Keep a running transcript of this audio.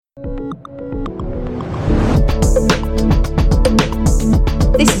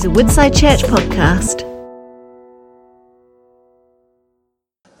is a Woodside Church podcast.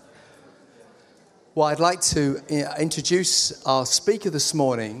 Well, I'd like to introduce our speaker this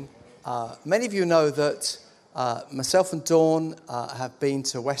morning. Many of you know that myself and Dawn have been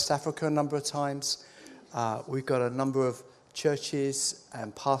to West Africa a number of times. We've got a number of churches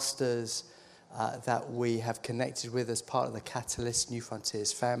and pastors that we have connected with as part of the Catalyst New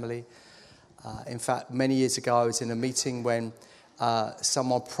Frontiers family. In fact, many years ago, I was in a meeting when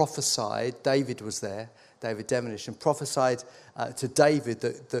someone prophesied, David was there, David Devonish, and prophesied to David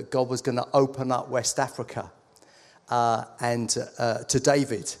that God was going to open up West Africa and to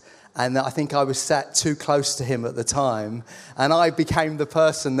David. And I think I was sat too close to him at the time, and I became the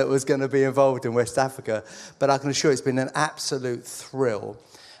person that was going to be involved in West Africa. But I can assure you it's been an absolute thrill.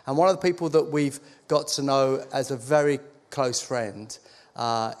 And one of the people that we've got to know as a very close friend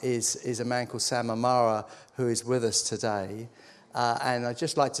is a man called Sam Amara, who is with us today. And I'd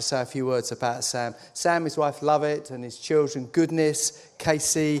just like to say a few words about Sam. Sam, his wife Lovett, and his children Goodness,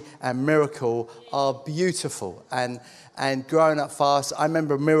 Casey, and Miracle are beautiful and growing up fast. I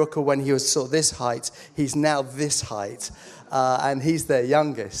remember Miracle when he was sort of this height. He's now this height, and he's their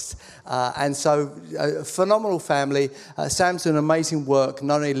youngest. And so, a phenomenal family. Sam's doing amazing work,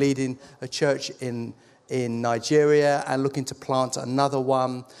 not only leading a church in Nigeria and looking to plant another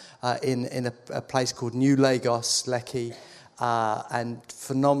one in a place called New Lagos, Lekki. And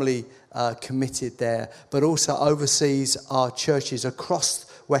phenomenally committed there, but also oversees our churches across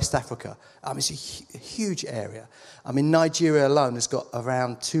West Africa. It's a huge area. Nigeria alone has got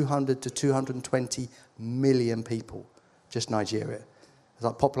around 200 to 220 million people, just Nigeria. It's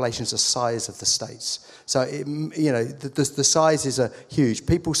like populations the size of the States. So, the sizes are huge.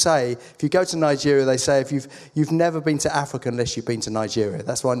 People say, if you go to Nigeria, they say, if you've never been to Africa unless you've been to Nigeria.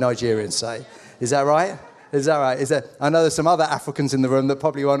 That's what Nigerians say. Is that right? Is that right? I know there's some other Africans in the room that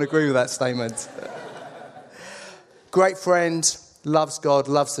probably won't agree with that statement. Great friend, loves God,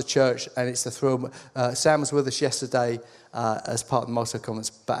 loves the church, and it's a thrill. Sam was with us yesterday as part of the Malta Conference,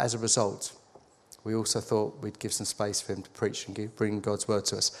 but as a result, we also thought we'd give some space for him to preach and bring God's word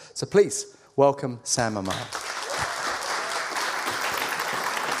to us. So please, welcome Sam Amara.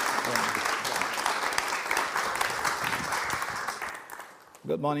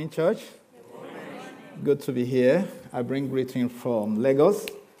 Good morning, church. Good to be here. I bring greetings from Lagos,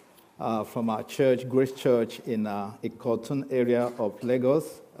 from our church, Grace Church in Ikotun area of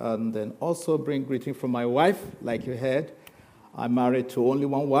Lagos, and then also bring greetings from my wife, like you heard. I'm married to only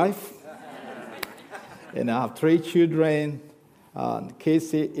one wife, and I have 3 children.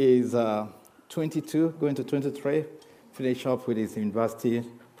 Casey is 22, going to 23, finish up with his university,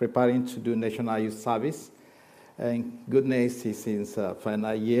 preparing to do National Youth Service. And Goodness is in his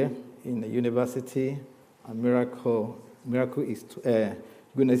final year in the university, and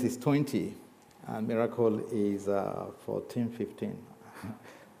Goodness is 20, and Miracle is 14, 15.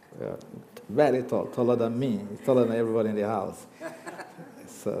 Very tall, taller than me, taller than everybody in the house.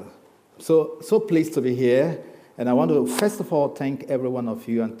 So pleased to be here, and I want to first of all thank every one of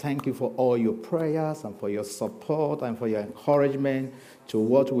you, and thank you for all your prayers and for your support and for your encouragement to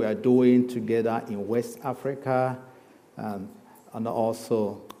what we are doing together in West Africa, and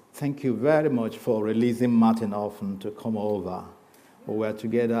also thank you very much for releasing Martin often to come over. We were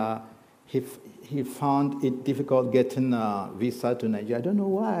together. He found it difficult getting a visa to Nigeria. I don't know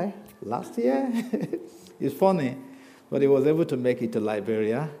why. Last year? It's funny. But he was able to make it to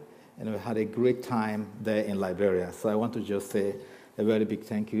Liberia, and we had a great time there in Liberia. So I want to just say a very big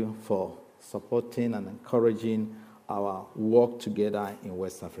thank you for supporting and encouraging our work together in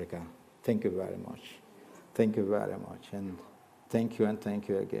West Africa. Thank you very much. Thank you very much. And thank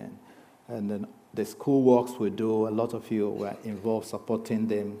you again. And then the school works we do, a lot of you were involved supporting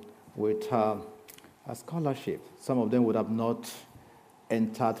them with a scholarship. Some of them would have not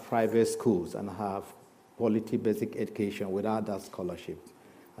entered private schools and have quality basic education without that scholarship.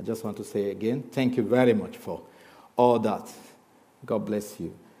 I just want to say again, thank you very much for all that. God bless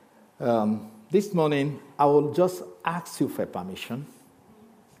you. This morning, I will just ask you for permission.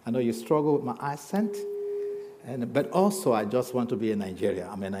 I know you struggle with my accent. But also, I just want to be in Nigeria.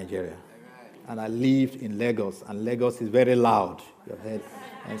 I'm in Nigeria. And I lived in Lagos, and Lagos is very loud. Your head.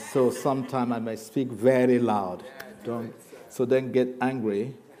 And so sometimes I may speak very loud. Don't get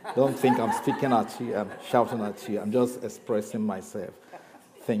angry. Don't think I'm speaking at you, I'm shouting at you. I'm just expressing myself.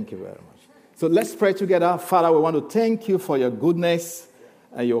 Thank you very much. So let's pray together. Father, we want to thank you for your goodness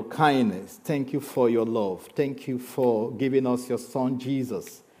and your kindness. Thank you for your love. Thank you for giving us your son,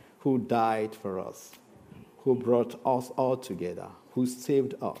 Jesus, who died for us, who brought us all together, who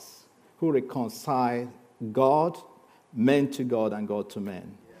saved us, who reconciled God, men to God, and God to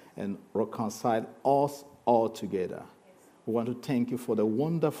men. and reconcile us all together. We want to thank you for the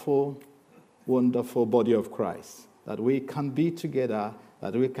wonderful, wonderful body of Christ, that we can be together,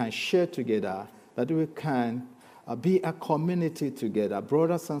 that we can share together, that we can be a community together,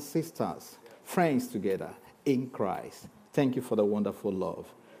 brothers and sisters, friends together in Christ. Thank you for the wonderful love.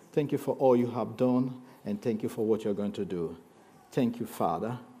 Thank you for all you have done, and thank you for what you're going to do. Thank you,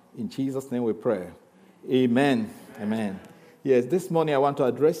 Father. In Jesus' name we pray. Amen. Amen. Yes, this morning I want to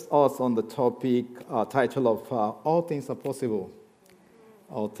address us on the topic, title of All Things Are Possible.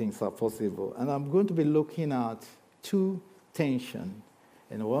 All things are possible. And I'm going to be looking at two tensions.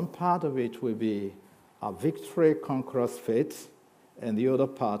 And one part of it will be a victory conquers faith, and the other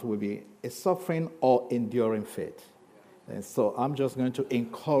part will be a suffering or enduring faith. And so I'm just going to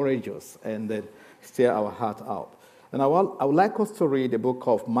encourage us and then steer our heart out. And I would like us to read the book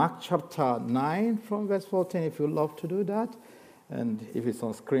of Mark chapter 9 from verse 14, if you'd love to do that. And if it's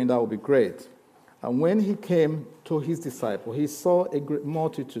on screen, that would be great. And when he came to his disciples, he saw a great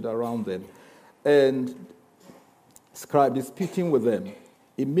multitude around them, and scribe disputing with them.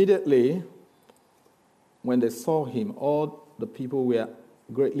 Immediately, when they saw him, all the people were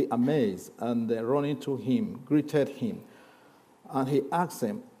greatly amazed, and they running to him, greeted him. And he asked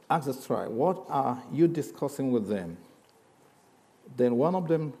the scribe, "What are you discussing with them?" Then one of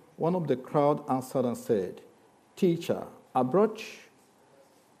the crowd answered and said, "Teacher, I brought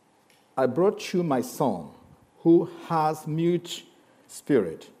you my son, who has mute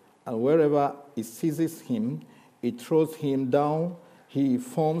spirit, and wherever it seizes him, it throws him down. He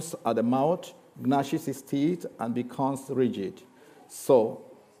foams at the mouth, gnashes his teeth, and becomes rigid. So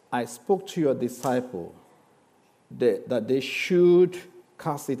I spoke to your disciple that they should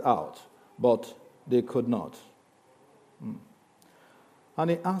cast it out, but they could not." And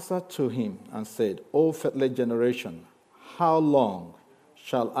he answered to him and said, "O faithless generation, how long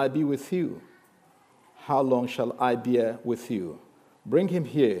shall I be with you? How long shall I bear with you? Bring him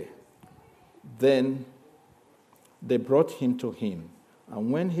here." Then they brought him to him.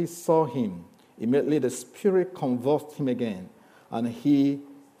 And when he saw him, immediately the spirit convulsed him again, and he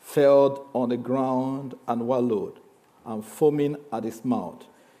fell on the ground and wallowed, and foaming at his mouth.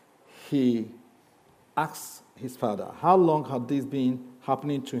 He asked his father, "How long had this been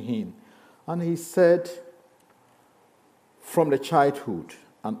happening to him?" And he said, "From the childhood,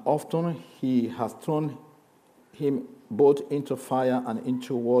 and often he has thrown him both into fire and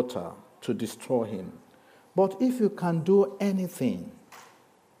into water to destroy him. But if you can do anything,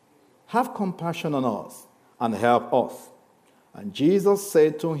 have compassion on us and help us." And Jesus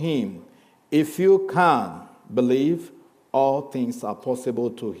said to him, "If you can believe, all things are possible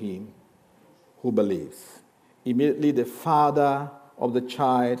to him who believes." Immediately the father of the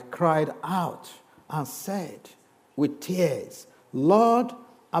child cried out and said with tears, "Lord,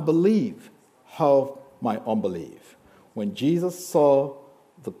 I believe, help my unbelief." When Jesus saw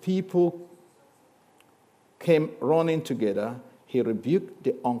the people came running together, he rebuked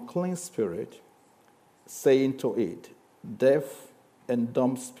the unclean spirit, saying to it, "Deaf and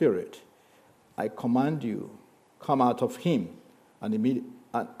dumb spirit, I command you, come out of him and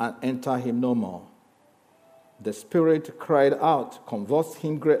enter him no more." The spirit cried out, convulsed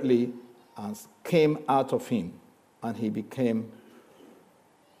him greatly, and came out of him, and he became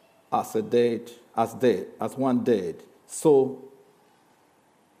as one dead. So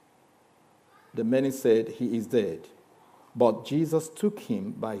the many said, "He is dead." But Jesus took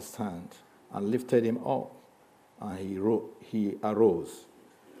him by his hand and lifted him up, and he arose.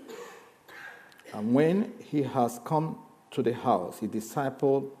 And when he has come to the house, his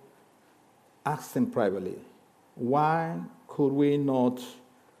disciple asked him privately, "Why could we not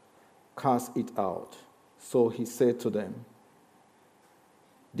cast it out?" So he said to them,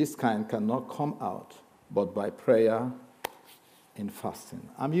 "This kind cannot come out but by prayer and fasting."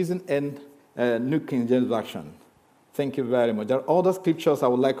 I'm using New King James Version. Thank you very much. There are other scriptures I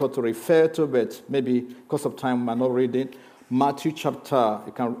would like us to refer to, but maybe because of time, I might not read it. Matthew chapter,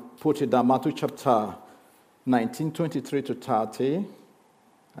 you can put it down, Matthew chapter 19, 23 to 30.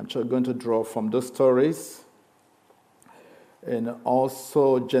 I'm just going to draw from those stories. And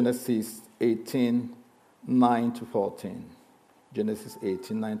also Genesis 18, 9 to 14. Genesis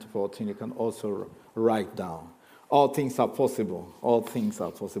 18, 9 to 14, you can also write down. All things are possible. All things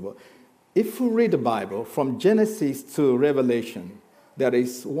are possible. If we read the Bible from Genesis to Revelation, there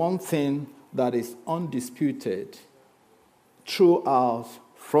is one thing that is undisputed throughout,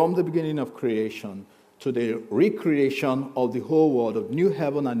 from the beginning of creation to the recreation of the whole world, of new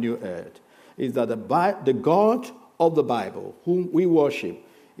heaven and new earth, is that the God of the Bible, whom we worship,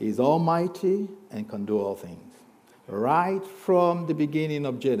 is almighty and can do all things. Right from the beginning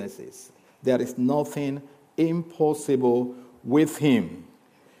of Genesis, there is nothing impossible with him.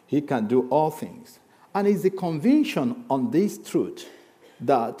 He can do all things. And it's the conviction on this truth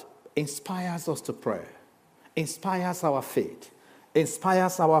that inspires us to pray, inspires our faith,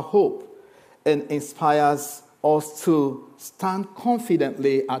 inspires our hope, and inspires us to stand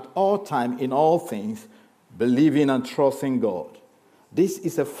confidently at all times in all things, believing and trusting God. This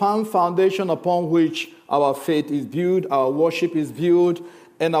is a firm foundation upon which our faith is built, our worship is built,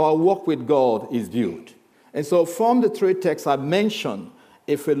 and our walk with God is built. And so from the three texts I mentioned,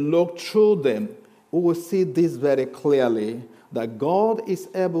 if we look through them, we will see this very clearly, that God is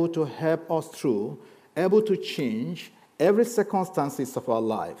able to help us through, able to change every circumstances of our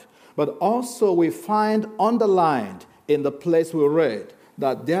life. But also we find underlined in the place we read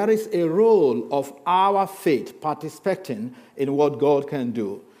that there is a role of our faith participating in what God can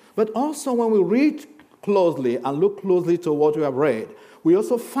do. But also when we read closely and look closely to what we have read, we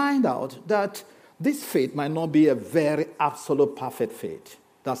also find out that this faith might not be a very absolute perfect faith.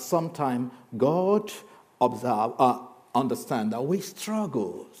 That sometimes God understand that we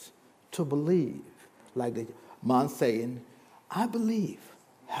struggle to believe. Like the man saying, I believe,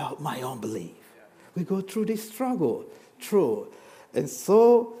 help my unbelief. We go through this struggle, And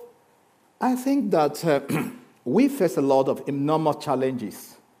so I think that we face a lot of enormous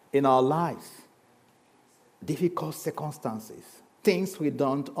challenges in our lives, difficult circumstances, things we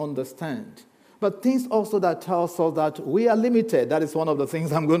don't understand, but things also that tells us that we are limited. That is one of the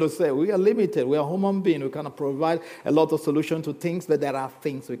things I'm going to say. We are limited. We are human beings. We cannot provide a lot of solutions to things, but there are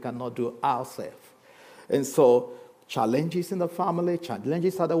things we cannot do ourselves. And so challenges in the family,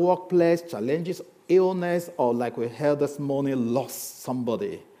 challenges at the workplace, challenges, illness, or like we heard this morning, lost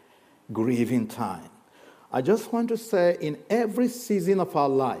somebody, grieving time. I just want to say in every season of our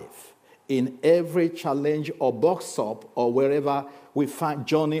life, in every challenge or box up or wherever we find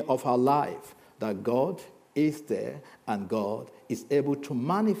journey of our life, that God is there and God is able to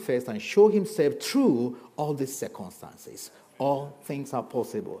manifest and show himself through all these circumstances. All things are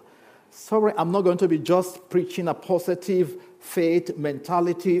possible. Sorry, I'm not going to be just preaching a positive faith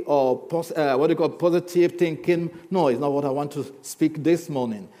mentality or positive thinking. No, it's not what I want to speak this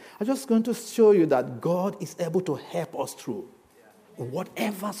morning. I'm just going to show you that God is able to help us through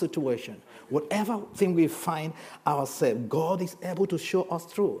whatever situation, whatever thing we find ourselves. God is able to show us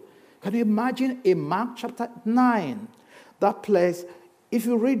through. Can you imagine in Mark chapter 9, that place, if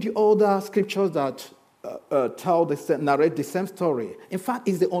you read the older scriptures that narrate the same story. In fact,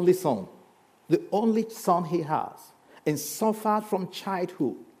 he's the only son he has, and suffered from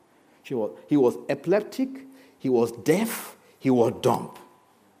childhood. He was epileptic, he was deaf, he was dumb.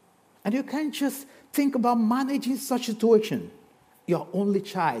 And you can't just think about managing such a situation. Your only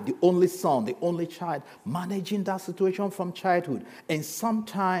child, the only son, the only child, managing that situation from childhood. And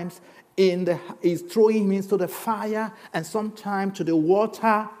sometimes he's throwing him into the fire, and sometimes to the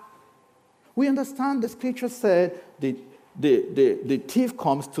water. We understand the scripture said the thief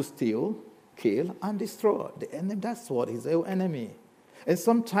comes to steal, kill, and destroy. The enemy, that's what is our enemy. And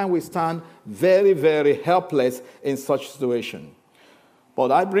sometimes we stand very, very helpless in such situation.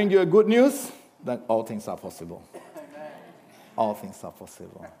 But I bring you a good news that all things are possible. Amen. All things are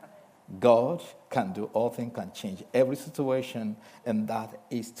possible. God can do all things, can change every situation, and that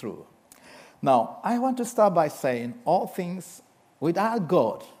is true. Now, I want to start by saying all things without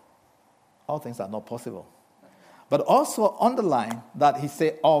God, all things are not possible. But also underline that he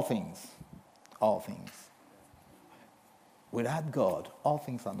said all things. All things. Without God, all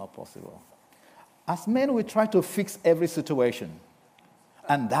things are not possible. As men, we try to fix every situation.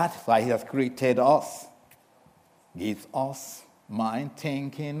 And that's why he has created us. Gives us mind,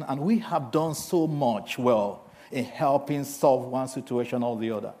 thinking, and we have done so much well in helping solve one situation or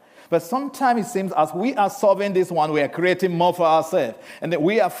the other. But sometimes it seems as we are solving this one, we are creating more for ourselves. And that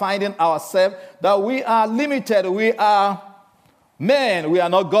we are finding ourselves that we are limited. We are men, we are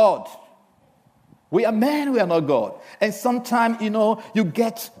not God. We are men, we are not God. And sometimes, you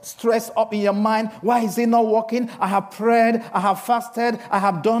get stressed up in your mind. Why is it not working? I have prayed, I have fasted, I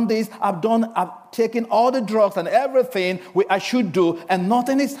have done this, I've taken all the drugs and everything I should do, and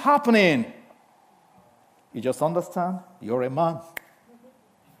nothing is happening. You just understand? You're a man.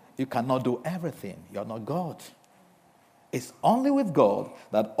 You cannot do everything. You're not God. It's only with God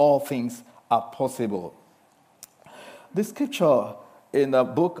that all things are possible. The scripture in the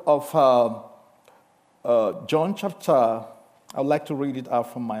book of John chapter, I would like to read it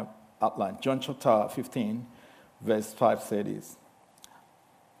out from my outline. John chapter 15, verse 5 says this.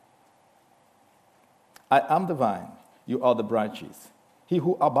 I am the vine, you are the branches. He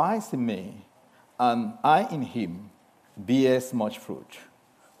who abides in me, and I in him, bears much fruit.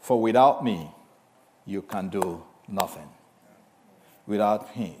 For without me, you can do nothing.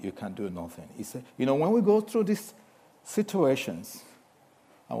 Without me, you can do nothing. He said, when we go through these situations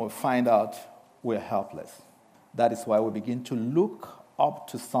and we find out we're helpless, that is why we begin to look up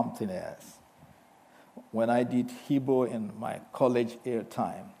to something else. When I did Hebrew in my college year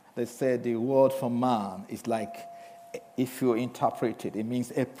time, they said the word for man is like, if you interpret it, it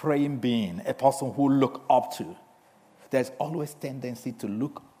means a praying being, a person who look up to. There's always tendency to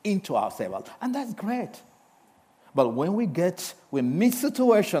look into ourselves, and that's great. But when we meet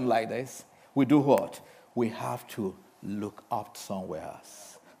situation like this, we do what? We have to look up somewhere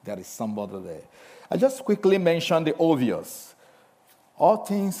else. There is somebody there. I just quickly mentioned the obvious. All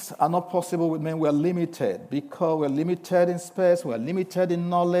things are not possible with men. We're limited because we're limited in space, we're limited in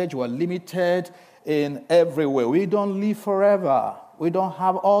knowledge, we're limited in every way. We don't live forever. We don't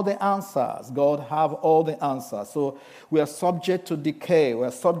have all the answers. God have all the answers. So we are subject to decay. We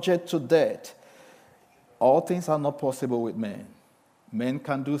are subject to death. All things are not possible with men. Men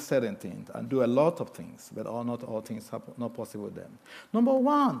can do certain things and do a lot of things, but not all things are not possible with them. Number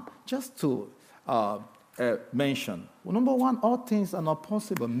one, just to mention, number one, all things are not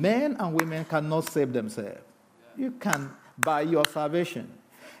possible. Men and women cannot save themselves. You can buy your salvation.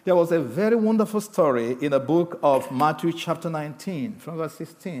 There was a very wonderful story in the book of Matthew chapter 19 from verse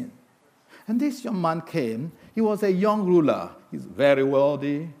 16. And this young man came. He was a young ruler. He's very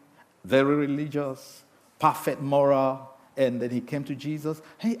wealthy, very religious, perfect moral. And then he came to Jesus.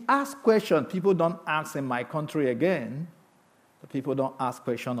 He asked questions. People don't ask in my country again. People don't ask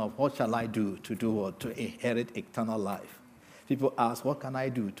questions of what shall I do to do what? To inherit eternal life. People ask, what can I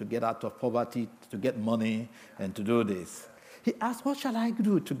do to get out of poverty, to get money, and to do this? He asked, what shall I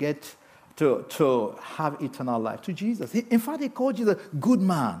do to get to have eternal life? To Jesus. In fact, he called Jesus a good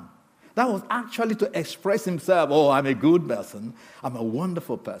man. That was actually to express himself. Oh, I'm a good person. I'm a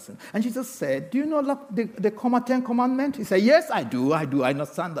wonderful person. And Jesus said, do you know the 10 commandments? He said, yes, I do. I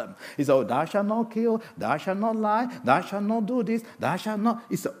understand them. He said, oh, thou shalt not kill, thou shalt not lie, thou shalt not do this, thou shalt not.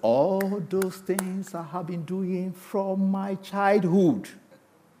 He said, all those things I have been doing from my childhood.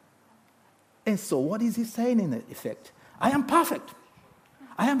 And so what is he saying in effect? I am perfect.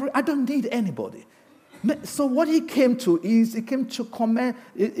 I don't need anybody. So what he came to is, he came to commend,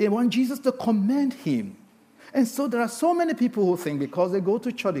 he want Jesus to commend him. And so there are so many people who think because they go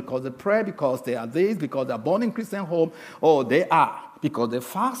to church, because they pray, because they are this, because they are born in Christian home, they are. Because they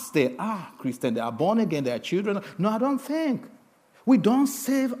fast, they are Christian, they are born again, they are children. No, I don't think. We don't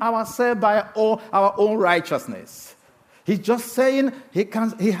save ourselves by our own righteousness. He's just saying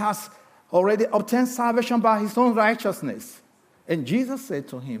he has already obtained salvation by his own righteousness. And Jesus said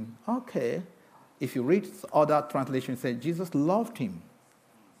to him, okay. If you read other translations, it says Jesus loved him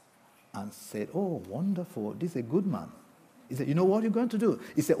and said, oh, wonderful, this is a good man. He said, you know what you're going to do?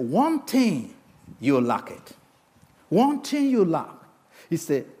 He said, one thing you lack it. One thing you lack. He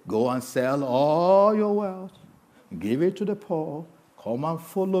said, go and sell all your wealth, give it to the poor, come and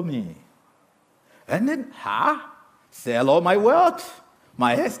follow me. And then, sell all my wealth,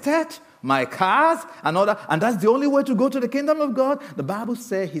 my estate, my cars, and all that. And that's the only way to go to the kingdom of God. The Bible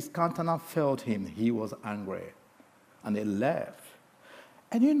says his countenance failed him. He was angry. And he left.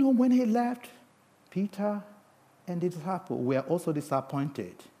 And you know, when he left, Peter and the disciples were also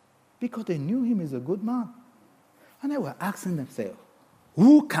disappointed because they knew him as a good man. And they were asking themselves,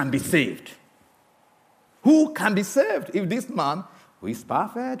 who can be saved? Who can be saved? If this man, who is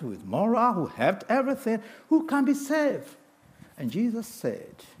perfect, who is moral, who helped everything, who can be saved? And Jesus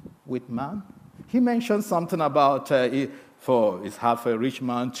said, with man, he mentioned something about for it's hard for a rich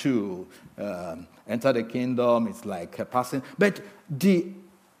man to enter the kingdom. It's like a person. But the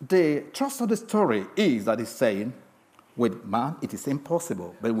thrust of the story is that he's saying, with man, it is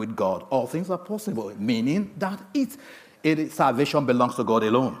impossible. But with God, all things are possible. Meaning that salvation belongs to God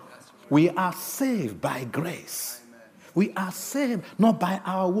alone. We are saved by grace. We are saved not by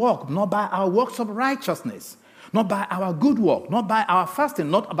our work, not by our works of righteousness. Not by our good work, not by our fasting,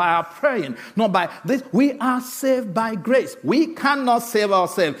 not by our praying, not by this. We are saved by grace. We cannot save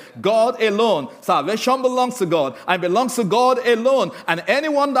ourselves. God alone. Salvation belongs to God and belongs to God alone. And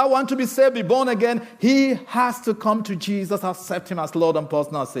anyone that wants to be saved, be born again, he has to come to Jesus, accept him as Lord and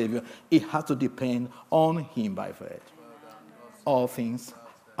personal Savior. It has to depend on him by faith. All things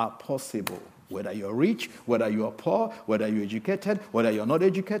are possible. Whether you're rich, whether you are poor, whether you're educated, whether you're not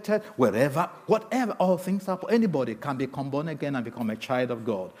educated, whatever, all things are possible. Anybody can become born again and become a child of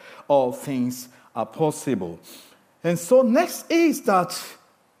God. All things are possible. And so next is that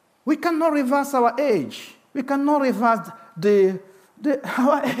we cannot reverse our age. We cannot reverse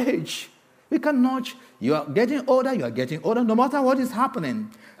our age. We can nudge. You are getting older, no matter what is happening.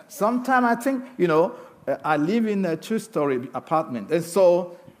 Sometimes I think, I live in a 2-story apartment. And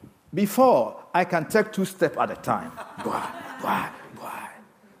so before, I can take 2 steps at a time. Why?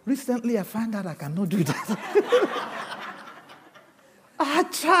 Recently, I found out I cannot do that. I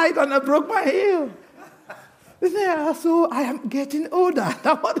tried and I broke my heel. So I am getting older.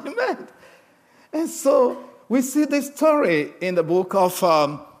 That's what it meant. And so we see this story in the book of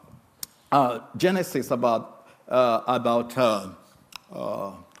Genesis about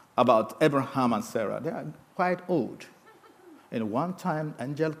Abraham and Sarah. They are quite old. And one time,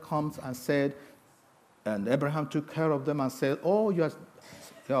 an angel comes and said, and Abraham took care of them and said, "Oh, your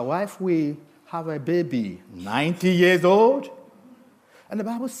wife will have a baby, 90 years old." And the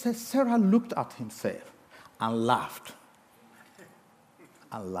Bible says Sarah looked at himself and laughed.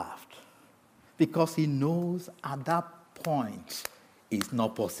 Because he knows at that point it's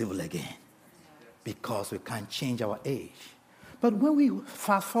not possible again. Because we can't change our age. But when we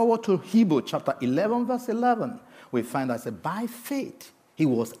fast forward to Hebrews chapter 11, verse 11, we find that by faith she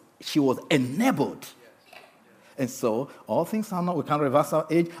was enabled. And so all things are not, we can't reverse our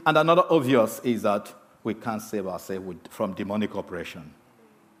age. And another obvious is that we can't save ourselves from demonic oppression.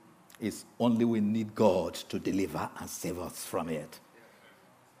 It's only we need God to deliver and save us from it.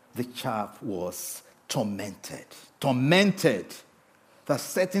 The chap was tormented. There's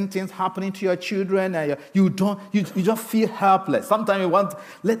certain things happening to your children, and you just feel helpless. Sometimes you want,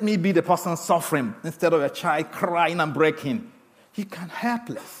 let me be the person suffering instead of a child crying and breaking. You can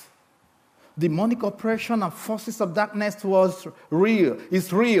helpless. Demonic oppression and forces of darkness was real.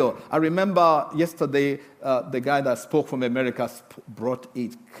 It's real. I remember yesterday, the guy that spoke from America brought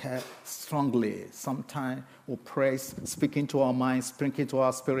it strongly. Sometimes we praise, speaking to our minds, speaking to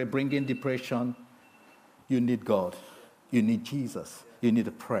our spirit, bringing depression. You need God. You need Jesus. You need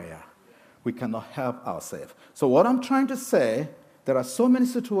a prayer. We cannot help ourselves. So what I'm trying to say, there are so many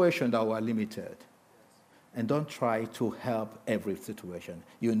situations that were limited. And don't try to help every situation.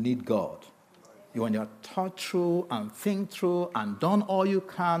 You need God. When you're thought through and think through and done all you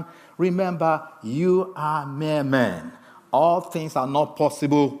can, remember, you are mere men. All things are not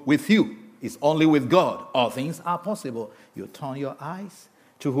possible with you. It's only with God. All things are possible. You turn your eyes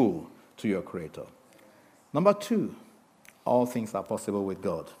to who? To your Creator. Number 2, all things are possible with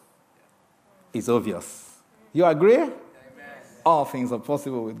God. It's obvious. You agree? Amen. All things are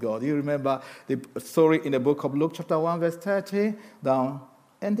possible with God. You remember the story in the book of Luke chapter 1 verse 30 down.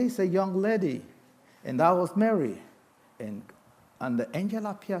 And there's a young lady. And that was Mary. And the angel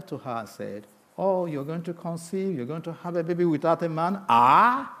appeared to her and said, "Oh, you're going to conceive, you're going to have a baby without a man."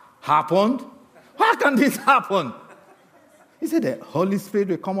 Happened? How can this happen? He said, "The Holy Spirit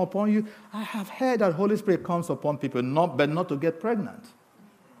will come upon you." I have heard that Holy Spirit comes upon people, but not to get pregnant.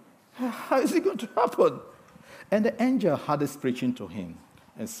 How is it going to happen? And the angel had this preaching to him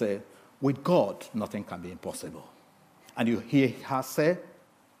and said, "With God, nothing can be impossible." And you hear her say,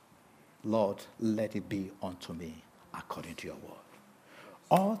 "Lord, let it be unto me according to your word."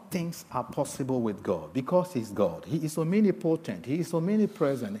 All things are possible with God because he's God. He is omnipotent. He is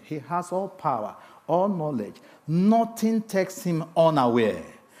omnipresent. He has all power, all knowledge. Nothing takes him unaware.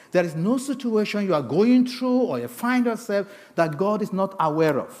 There is no situation you are going through or you find yourself that God is not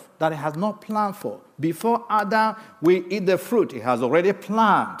aware of, that he has not planned for. Before Adam, we eat the fruit. He has already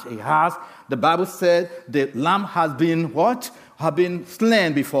planned. The Bible said the lamb has been what? Have been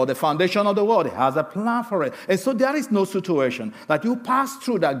slain before the foundation of the world. He has a plan for it. And so there is no situation that you pass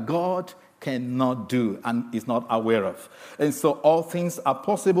through that God cannot do and is not aware of. And so all things are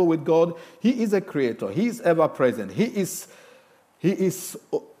possible with God. He is a creator. He is ever present. He is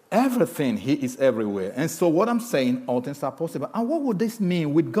everything. He is everywhere. And so what I'm saying, all things are possible. And what would this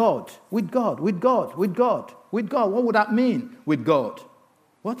mean with God? With God. What would that mean with God?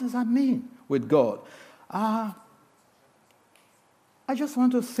 What does that mean with God? I just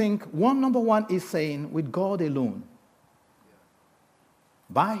want to think, number one is saying with God alone.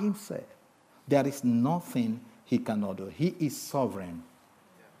 By himself. There is nothing he cannot do. He is sovereign.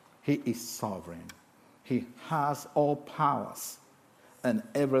 He is sovereign. He has all powers. And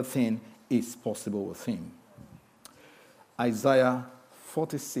everything is possible with him. Isaiah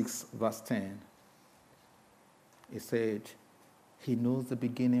 46 verse 10. It said, he knows the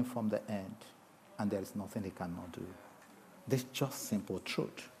beginning from the end. And there is nothing he cannot do. That's just simple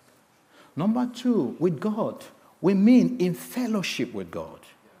truth. Number 2, with God, we mean in fellowship with God,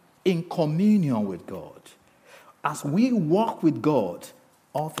 in communion with God. As we walk with God,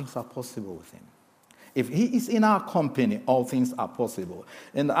 all things are possible with him. If he is in our company, all things are possible.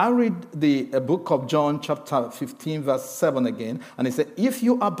 And I read the book of John, chapter 15, verse 7 again. And it said, if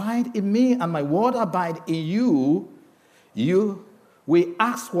you abide in me and my word abide in you, you will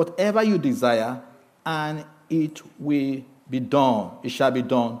ask whatever you desire, and it will be done. It shall be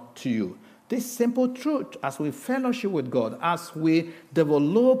done to you. This simple truth, as we fellowship with God, as we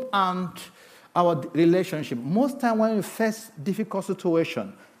develop and our relationship, most time when we face difficult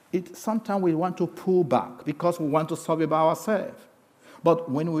situation, sometimes we want to pull back because we want to solve it by ourselves. But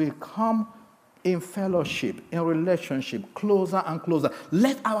when we come in fellowship, in relationship, closer and closer,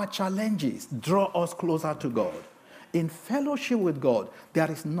 let our challenges draw us closer to God. In fellowship with God, there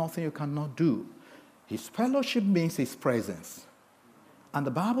is nothing you cannot do. His fellowship means his presence. And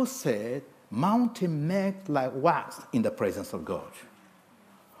the Bible said, mountain melt like wax in the presence of God.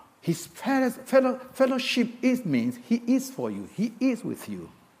 His fellowship means he is for you. He is with you.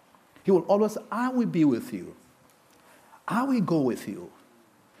 He will always say, I will be with you. I will go with you.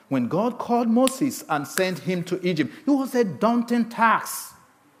 When God called Moses and sent him to Egypt, he was a daunting task.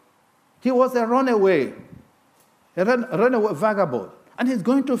 He was a runaway vagabond. And he's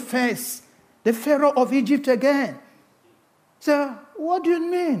going to face the Pharaoh of Egypt again. So, what do you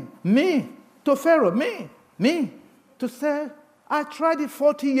mean? Me to Pharaoh, me to say, I tried it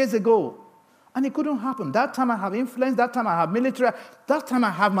 40 years ago. And it couldn't happen. That time I have influence. That time I have military. That time I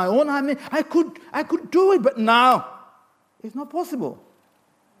have my own army. I could do it, but now it's not possible.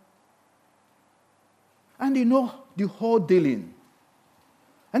 And you know the whole dealing.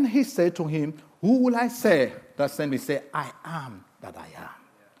 And he said to him, who will I say? That sent me say, I am that I am.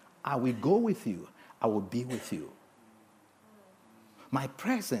 I will go with you. I will be with you. My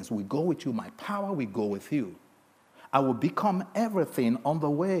presence will go with you. My power will go with you. I will become everything on the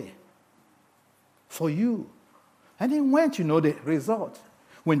way for you. And then when you know the result.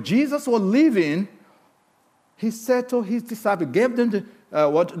 When Jesus was leaving, he said to his disciples, gave them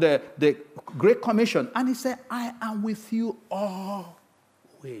the Great Commission. And he said, I am with you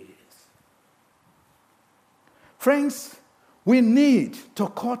always. Friends, we need to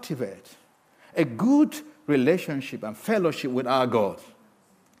cultivate a good relationship and fellowship with our God.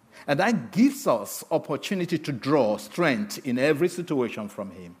 And that gives us opportunity to draw strength in every situation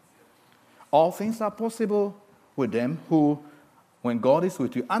from him. All things are possible with them who, when God is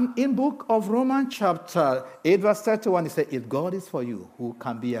with you. And in book of Romans chapter 8 verse 31, it says, if God is for you, who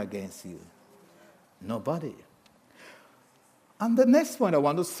can be against you? Nobody. And the next point I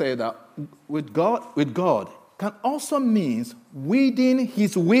want to say that with God can also means within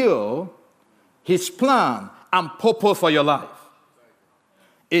his will, his plan, and purpose for your life.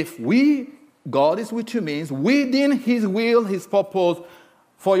 If God is with you means within his will, his purpose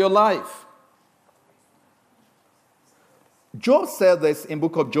for your life. Job said this in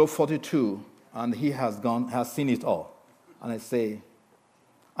book of Job 42, and he has seen it all. And I say,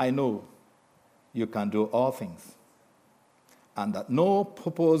 I know you can do all things, and that no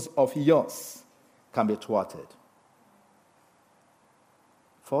purpose of yours can be thwarted.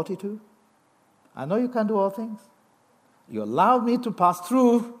 42, I know you can do all things. You allowed me to pass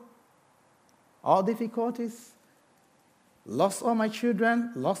through all difficulties, lost all my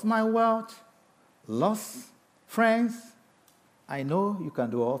children, lost my wealth, lost friends. I know you can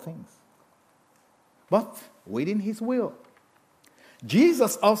do all things. But within his will.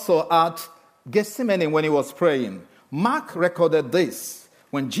 Jesus also at Gethsemane when he was praying, Mark recorded this.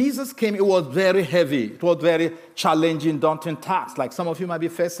 When Jesus came, it was very heavy. It was very challenging, daunting task. Like some of you might be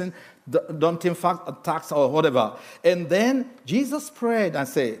facing daunting task or whatever. And then Jesus prayed and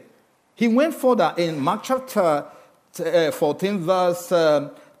said, he went further in Mark chapter 14, verse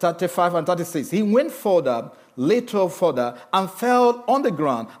 35 and 36. He went further, little further, and fell on the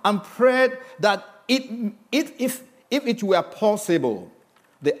ground and prayed that if it were possible,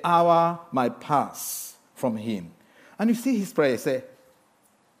 the hour might pass from him. And you see his prayer,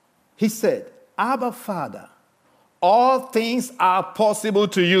 he said, Abba, Father, all things are possible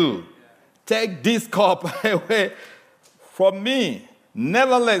to you. Take this cup away from me.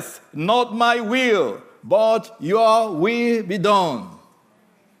 Nevertheless, not my will, but your will be done.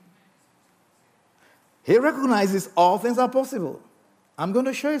 He recognizes all things are possible. I'm going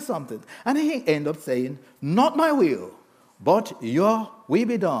to show you something. And he ended up saying, not my will, but your will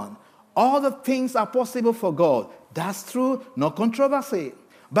be done. All the things are possible for God. That's true, no controversy.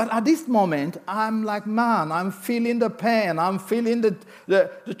 But at this moment, I'm like, man, I'm feeling the pain. I'm feeling the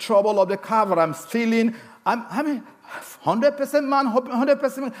trouble of the cover. I'm 100% man,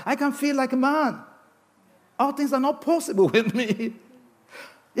 100% man. I can feel like a man. All things are not possible with me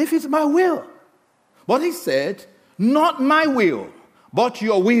if it's my will. But he said, not my will, but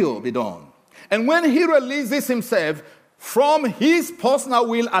your will be done. And when he releases himself from his personal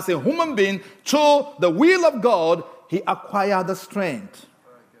will as a human being to the will of God, he acquired the strength.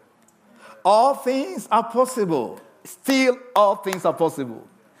 All things are possible. Still, all things are possible.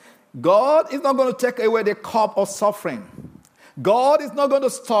 God is not going to take away the cup of suffering. God is not going to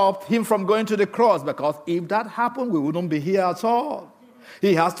stop him from going to the cross, because if that happened, we wouldn't be here at all.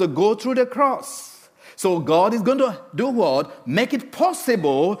 He has to go through the cross. So God is going to do what? Make it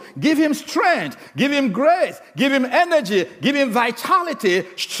possible, give him strength, give him grace, give him energy, give him vitality,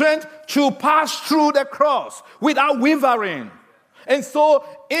 strength to pass through the cross without wavering. And so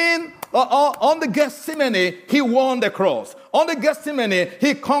on the Gethsemane, he won the cross. On the Gethsemane,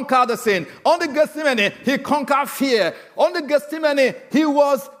 he conquered the sin. On the Gethsemane, he conquered fear. On the Gethsemane,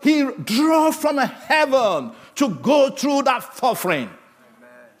 he drew from heaven to go through that suffering.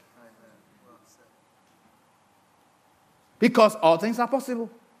 Because all things are possible.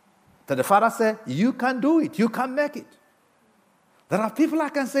 That the Father said, you can do it, you can make it. There are people I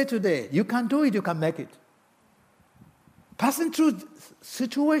can say today, you can do it, you can make it. Passing through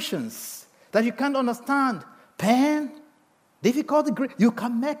situations that you can't understand, pain, difficulty, grief, you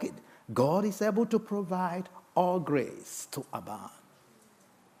can make it. God is able to provide all grace to abound.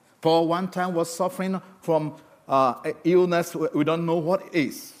 Paul one time was suffering from an illness we don't know what it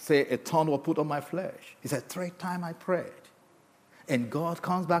is. Say, a thorn was put on my flesh. He said, 3 times I prayed. And God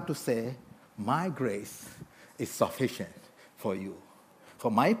comes back to say, my grace is sufficient for you.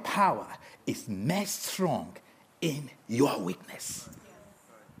 For my power is made strong in your weakness.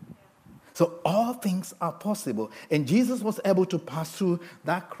 So all things are possible. And Jesus was able to pass through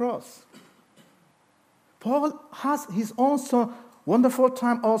that cross. Paul has his own wonderful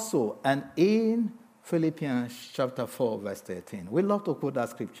time also. And in Philippians chapter 4, verse 13, we love to quote that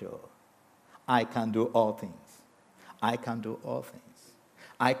scripture. I can do all things. I can do all things.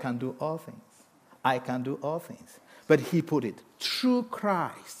 I can do all things. I can do all things. But he put it, through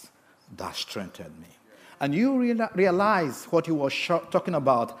Christ that strengthened me. And you realize what he was talking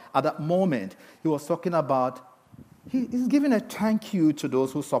about at that moment. He was talking about, he's giving a thank you to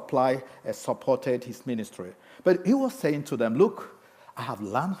those who supported his ministry. But he was saying to them, look, I have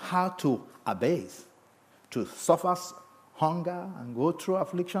learned how to abase, to suffer hunger and go through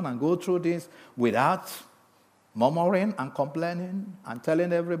affliction and go through this without murmuring and complaining and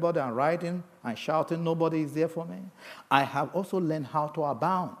telling everybody and writing and shouting, nobody is there for me. I have also learned how to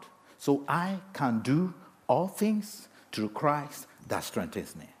abound. So I can do all things through Christ that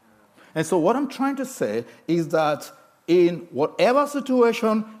strengthens me. And so what I'm trying to say is that in whatever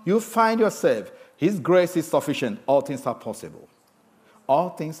situation you find yourself, his grace is sufficient. All things are possible.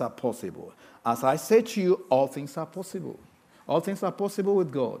 All things are possible. As I say to you, all things are possible. All things are possible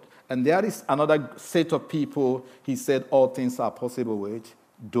with God. And there is another set of people, he said, all things are possible with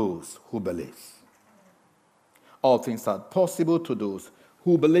those who believe. All things are possible to those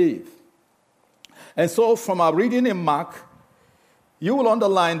who believe. And so from our reading in Mark, you will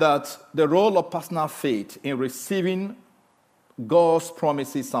underline that the role of personal faith in receiving God's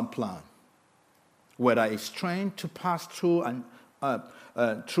promises and plan, whether it's strength to pass through and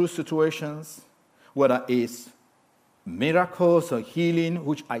through situations, whether it's miracles or healing,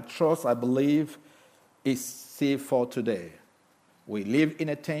 which I trust, I believe, is safe for today. We live in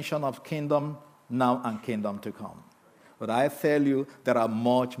a tension of kingdom now and kingdom to come. But I tell you, there are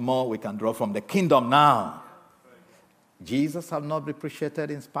much more we can draw from the kingdom now. Jesus has not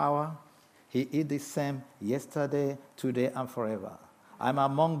depreciated his power. He is the same yesterday, today, and forever. I'm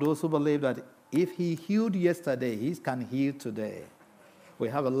among those who believe that if he healed yesterday, he can heal today. We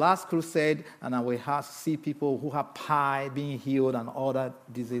have a last crusade, and we have see people who have pie being healed and other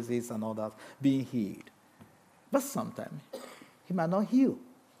diseases and others being healed. But sometimes he might not heal.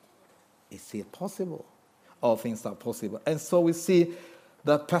 It's still possible. All things are possible. And so we see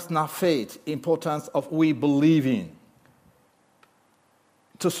the personal faith, importance of we believing.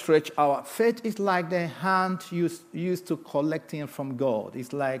 To stretch our faith is like the hand used to collecting from God.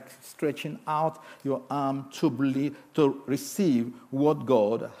 It's like stretching out your arm to believe, to receive what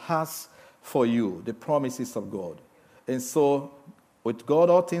God has for you, the promises of God. And so with God,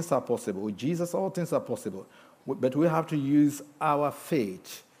 all things are possible. With Jesus, all things are possible. But we have to use our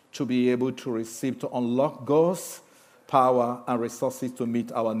faith to be able to receive, to unlock God's power and resources to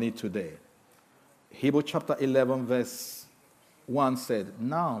meet our need today. Hebrews chapter 11, verse 1 said,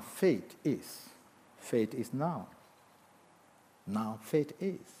 now faith is now. Now faith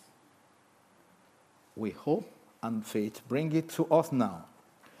is. We hope and faith bring it to us now.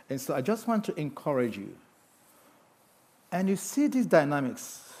 And so I just want to encourage you. And you see these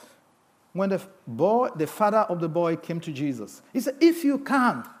dynamics. When the father of the boy came to Jesus, he said, if you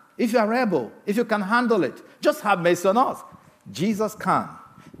can, if you are able, if you can handle it, just have mercy on us. Jesus can.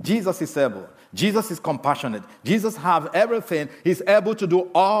 Jesus is able. Jesus is compassionate. Jesus has everything. He's able to do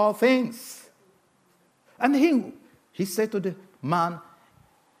all things. And he said to the man,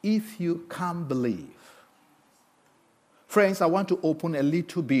 if you can believe. Friends, I want to open a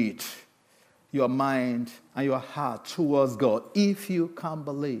little bit your mind and your heart towards God. If you can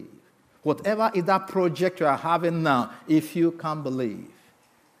believe. Whatever is that project you are having now, if you can believe.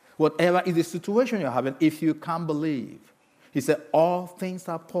 Whatever is the situation you're having, if you can believe. He said, all things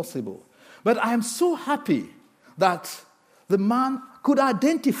are possible. But I am so happy that the man could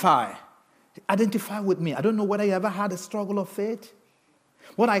identify with me. I don't know whether you ever had a struggle of faith.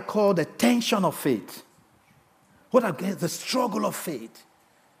 What I call the tension of faith. What I get, the struggle of faith.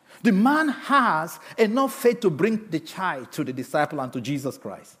 The man has enough faith to bring the child to the disciple and to Jesus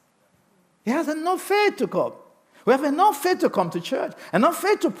Christ. He has enough faith to come. We have enough faith to come to church, enough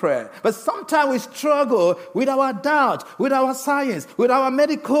faith to pray. But sometimes we struggle with our doubt, with our science, with our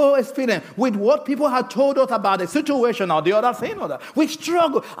medical experience, with what people have told us about the situation or the other thing or that. We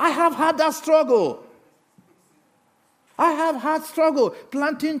struggle. I have had that struggle. I have had struggle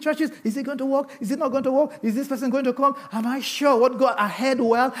planting churches. Is it going to work? Is it not going to work? Is this person going to come? Am I sure what God, I heard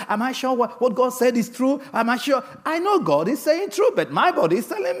well? Am I sure what God said is true? Am I sure? I know God is saying true, but my body is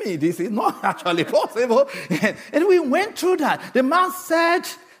telling me this is not actually possible. And we went through that. The man said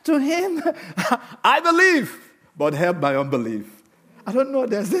to him, I believe, but help my unbelief. I don't know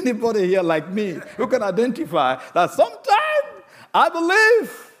if there's anybody here like me who can identify that sometimes I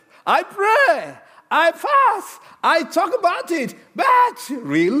believe, I pray, I fast, I talk about it, but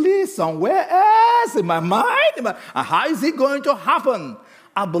really somewhere else in my mind, how is it going to happen?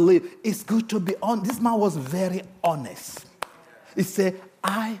 I believe it's good to be honest. This man was very honest. He said,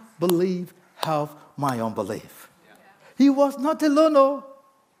 I believe, help my unbelief. He was not alone, no.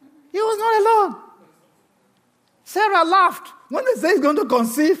 He was not alone. Sarah laughed. When they say he's going to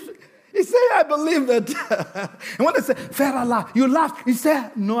conceive, he said, I believe that. And when they said, Sarah laughed, you laughed. He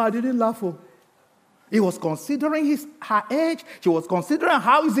said, no, I didn't laugh. He was considering her age. She was considering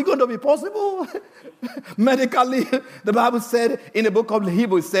how is it going to be possible. Medically, the Bible said in the book of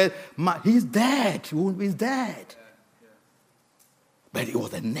Hebrews, said, he's dead. He's dead. But it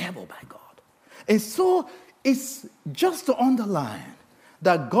was enabled by God. And so it's just to underline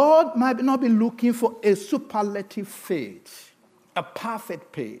that God might not be looking for a superlative faith, a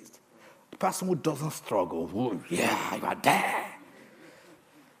perfect faith. The person who doesn't struggle, you are there.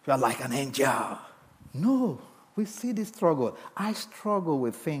 You are like an angel. No, we see this struggle. I struggle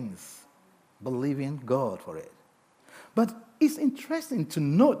with things, believing God for it. But it's interesting to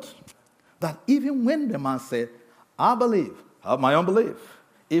note that even when the man said, I believe, have my unbelief.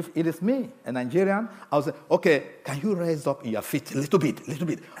 If it is me, a Nigerian, I'll say, okay, can you raise up your feet a little bit?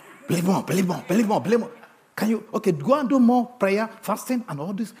 Believe more. Can you, go and do more prayer, fasting, and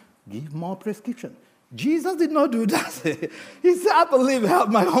all this. Give more prescription. Jesus did not do that. He said, I believe, help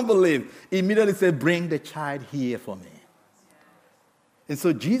my unbelief. He immediately said, bring the child here for me. And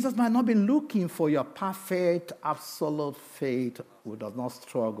so Jesus might not be looking for your perfect, absolute faith who does not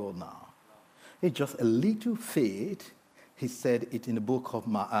struggle now. It's just a little faith. He said it in the book of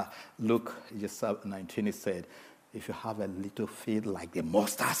Luke 19. He said, if you have a little faith like the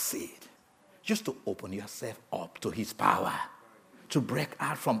mustard seed, just to open yourself up to his power, to break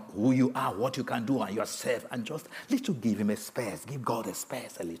out from who you are, what you can do on yourself, and just little give him a space. Give God a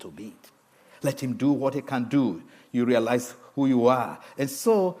space a little bit. Let him do what he can do. You realize who you are. And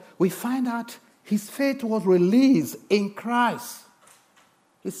so we find out his faith was released in Christ.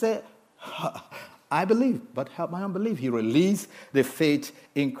 He said, I believe, but help my unbelief. He released the faith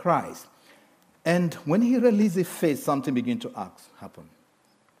in Christ. And when he released the faith, something began to happen.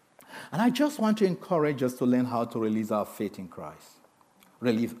 And I just want to encourage us to learn how to release our faith in Christ.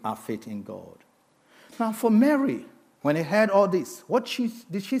 Release our faith in God. Now for Mary, when he heard all this, what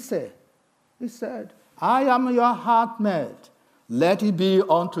did she say? He said, I am your handmaid. Let it be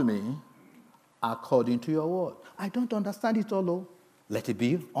unto me according to your word. I don't understand it all, though. Let it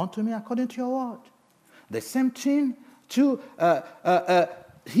be unto me according to your word. The same thing to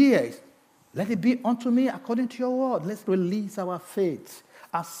here. Let it be unto me according to your word. Let's release our faith.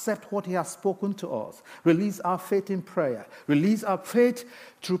 Accept what he has spoken to us. Release our faith in prayer. Release our faith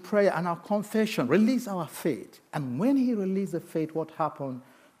through prayer and our confession. Release our faith. And when he released the faith, what happened?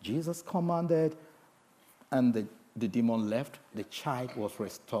 Jesus commanded, and the demon left. The child was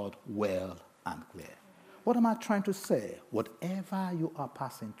restored well and clear. What am I trying to say? Whatever you are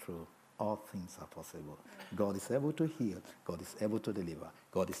passing through, all things are possible. God is able to heal. God is able to deliver.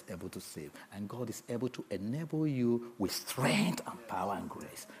 God is able to save. And God is able to enable you with strength and power and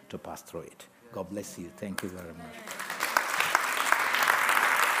grace to pass through it. God bless you. Thank you very much.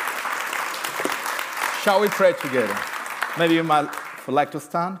 Shall we pray together? Maybe you might like to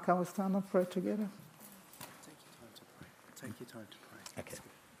stand. Can we stand and pray together? Take your time to pray. Okay.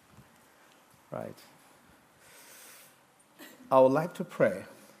 Right. I would like to pray,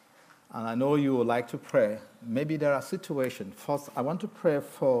 and I know you would like to pray. Maybe there are situations. First, I want to pray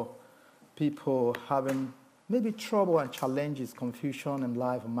for people having maybe trouble and challenges, confusion in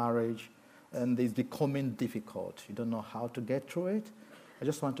life, marriage, and it's becoming difficult. You don't know how to get through it. I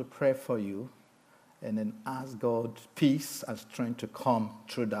just want to pray for you and then ask God peace and strength to come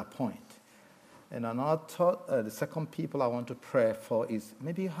through that point. And another thought, the second people I want to pray for is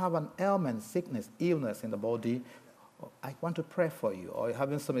maybe you have an ailment, sickness, illness in the body. I want to pray for you. Or you're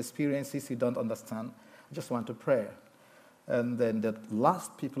having some experiences you don't understand. I just want to pray. And then the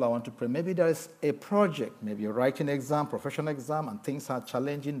last people I want to pray, maybe there is a project, maybe you're writing an exam, professional exam, and things are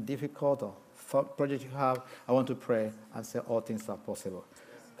challenging, difficult, or thought project you have. I want to pray and say all things are possible.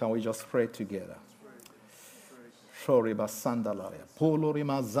 Can we just pray together?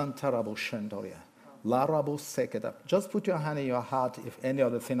 Just put your hand in your heart if any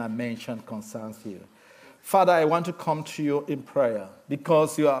other thing I mentioned concerns you. Father, I want to come to you in prayer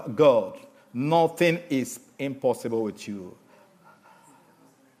because you are God. Nothing is impossible with you.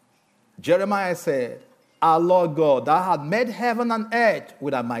 Jeremiah said, our Lord God, thou hast made heaven and earth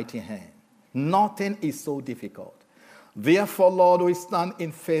with a mighty hand. Nothing is so difficult. Therefore, Lord, we stand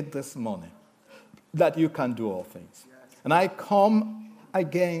in faith this morning that you can do all things. And I come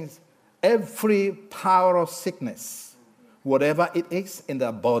against every power of sickness, whatever it is in the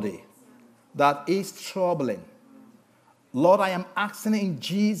body that is troubling. Lord, I am asking in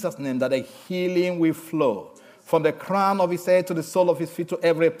Jesus' name that a healing will flow from the crown of his head to the sole of his feet to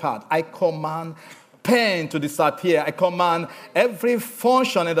every part. I command pain to disappear. I command every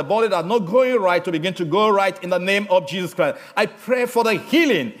function in the body that's not going right to begin to go right in the name of Jesus Christ. I pray for the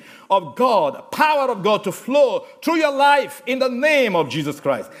healing of God, power of God to flow through your life in the name of Jesus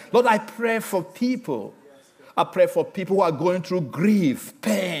Christ. Lord, I pray for people. I pray for people who are going through grief,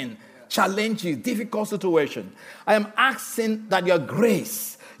 pain, challenges, difficult situations. I am asking that your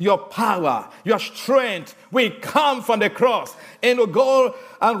grace, your power, your strength will come from the cross and will go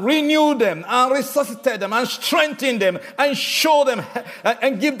and renew them and resuscitate them and strengthen them and show them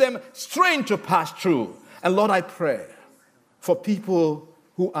and give them strength to pass through. And Lord, I pray for people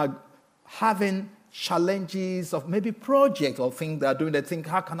who are having challenges of maybe projects or things they are doing. They think,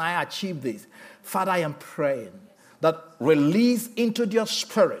 how can I achieve this? Father, I am praying that release into their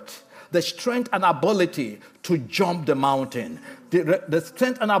spirit the strength and ability to jump the mountain, the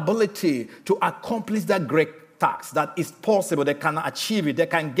strength and ability to accomplish that great task that is possible. They can achieve it. They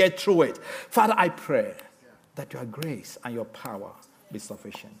can get through it. Father, I pray that your grace and your power be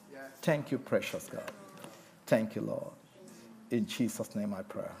sufficient. Thank you, precious God. Thank you, Lord. In Jesus' name I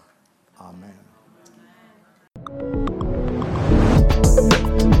pray. Amen.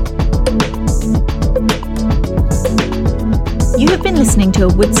 You have been listening to a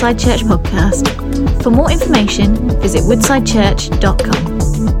Woodside Church podcast. For more information, visit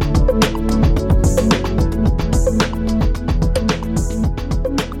woodsidechurch.com.